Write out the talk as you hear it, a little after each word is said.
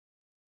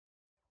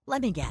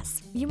Let me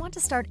guess, you want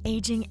to start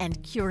aging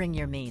and curing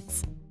your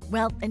meats.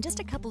 Well, in just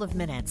a couple of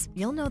minutes,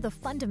 you'll know the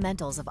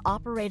fundamentals of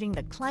operating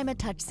the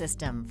Climatouch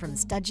system from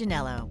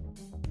Stagionello.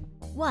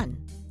 1.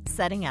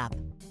 Setting up.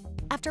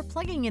 After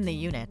plugging in the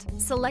unit,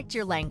 select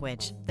your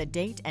language, the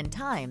date and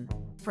time,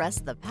 press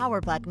the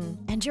power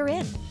button, and you're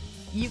in.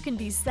 You can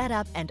be set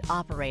up and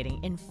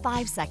operating in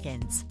 5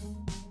 seconds.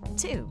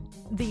 2.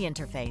 The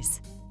interface.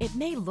 It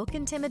may look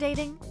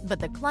intimidating, but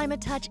the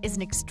Climatouch is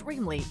an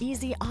extremely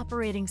easy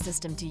operating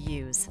system to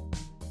use.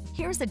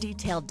 Here's a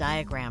detailed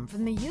diagram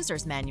from the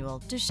user's manual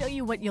to show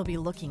you what you'll be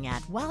looking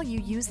at while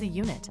you use the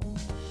unit.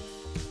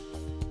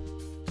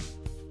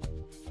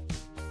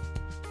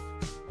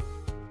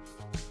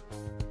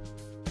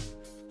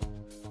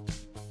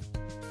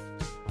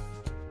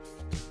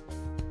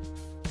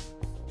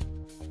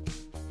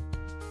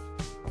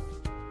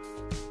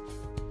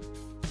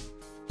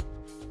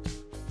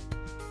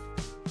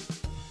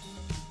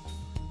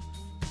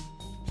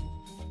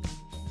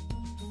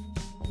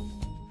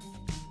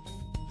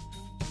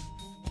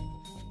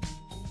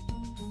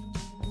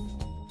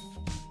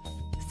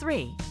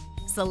 Three.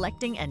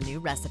 Selecting a new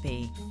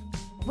recipe.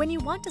 When you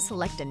want to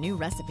select a new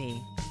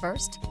recipe,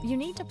 first, you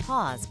need to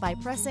pause by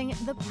pressing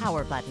the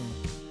power button.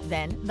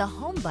 Then, the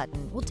home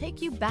button will take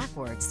you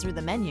backwards through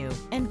the menu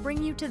and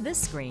bring you to this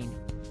screen.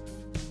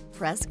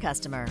 Press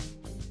Customer.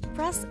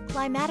 Press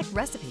Climatic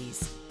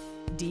Recipes,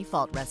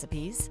 Default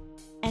Recipes,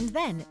 and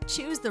then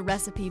choose the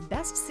recipe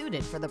best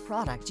suited for the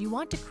product you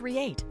want to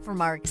create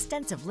from our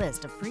extensive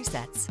list of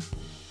presets.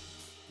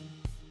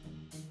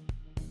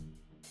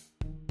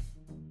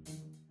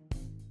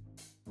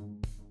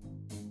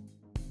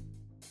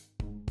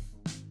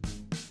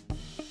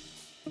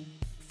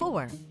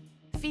 4.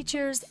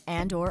 Features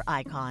and/or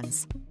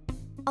icons.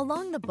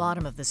 Along the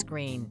bottom of the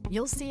screen,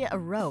 you'll see a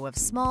row of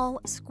small,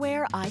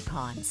 square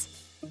icons.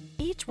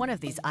 Each one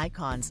of these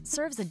icons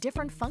serves a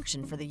different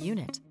function for the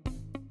unit.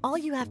 All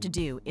you have to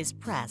do is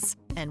press,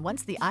 and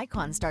once the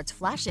icon starts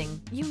flashing,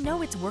 you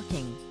know it's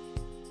working.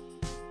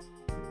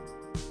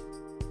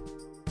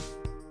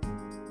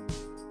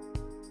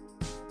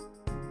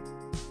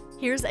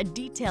 Here's a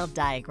detailed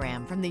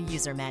diagram from the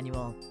user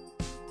manual.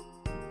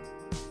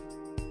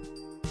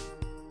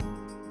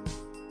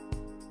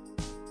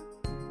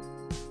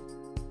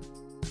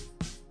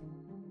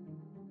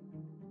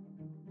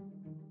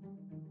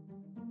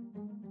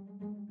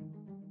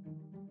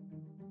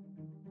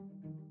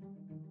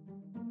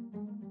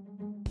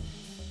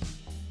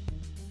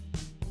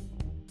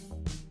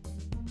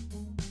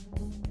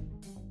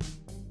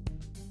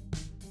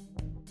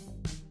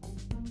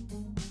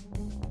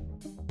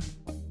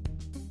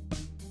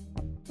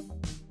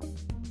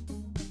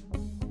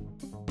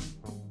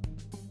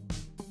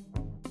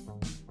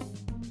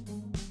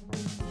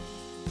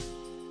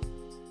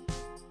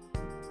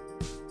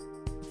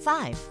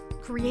 Five.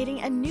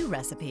 Creating a new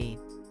recipe.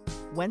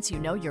 Once you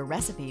know your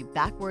recipe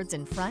backwards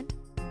and front,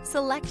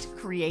 select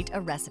Create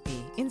a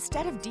Recipe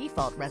instead of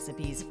default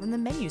recipes from the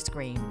menu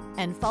screen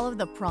and follow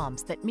the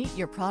prompts that meet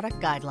your product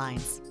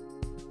guidelines.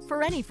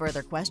 For any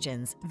further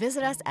questions,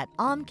 visit us at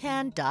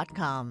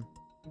omcan.com.